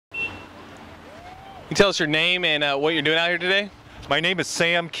you tell us your name and what you're doing out here today? My name is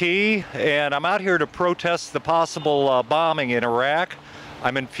Sam Key, and I'm out here to protest the possible bombing in Iraq.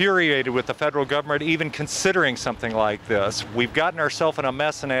 I'm infuriated with the federal government even considering something like this. We've gotten ourselves in a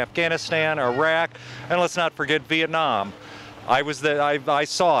mess in Afghanistan, Iraq, and let's not forget Vietnam. I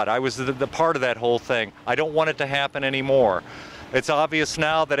saw it. I was the part of that whole thing. I don't want it to happen anymore. It's obvious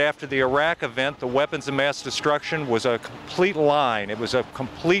now that after the Iraq event, the weapons of mass destruction was a complete line. It was a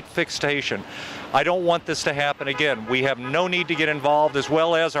complete fixation. I don't want this to happen again. We have no need to get involved, as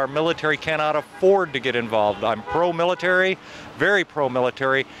well as our military cannot afford to get involved. I'm pro-military, very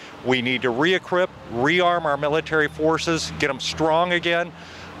pro-military. We need to re-equip, rearm our military forces, get them strong again.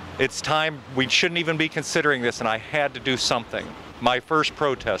 It's time. We shouldn't even be considering this, and I had to do something. My first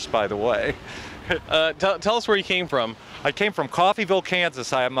protest, by the way. Tell us where you came from. I came from Coffeyville,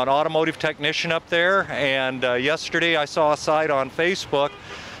 Kansas. I'm an automotive technician up there, and yesterday I saw a site on Facebook,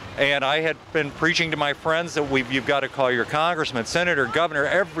 and I had been preaching to my friends that you've got to call your congressman, senator, governor,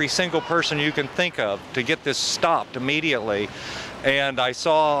 every single person you can think of to get this stopped immediately. And I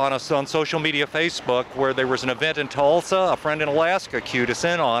saw on social media, Facebook, where there was an event in Tulsa. A friend in Alaska cued us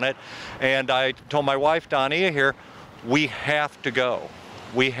in on it, and I told my wife, Donia, here, we have to go.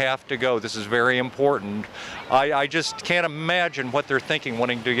 We have to go. This is very important. I just can't imagine what they're thinking,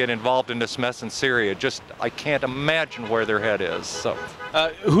 wanting to get involved in this mess in Syria. I can't imagine where their head is. So,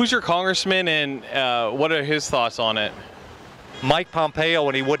 who's your congressman, and what are his thoughts on it? Mike Pompeo,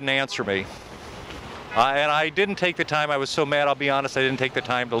 and he wouldn't answer me. And I didn't take the time. I was so mad, I'll be honest, I didn't take the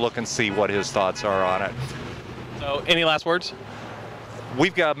time to look and see what his thoughts are on it. So, any last words?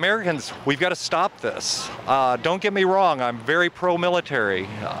 We've got Americans, we've got to stop this. Don't get me wrong, I'm very pro-military,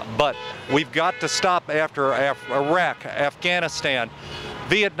 but we've got to stop after Iraq, Afghanistan,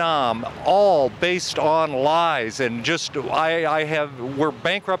 Vietnam, all based on lies, and we're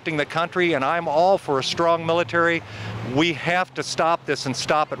bankrupting the country, and I'm all for a strong military. We have to stop this and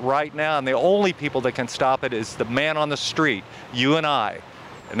stop it right now, and the only people that can stop it is the man on the street, you and I.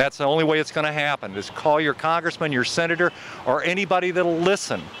 And that's the only way it's going to happen, is call your congressman, your senator, or anybody that'll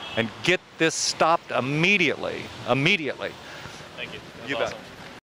listen and get this stopped immediately. Immediately. Thank you. You bet.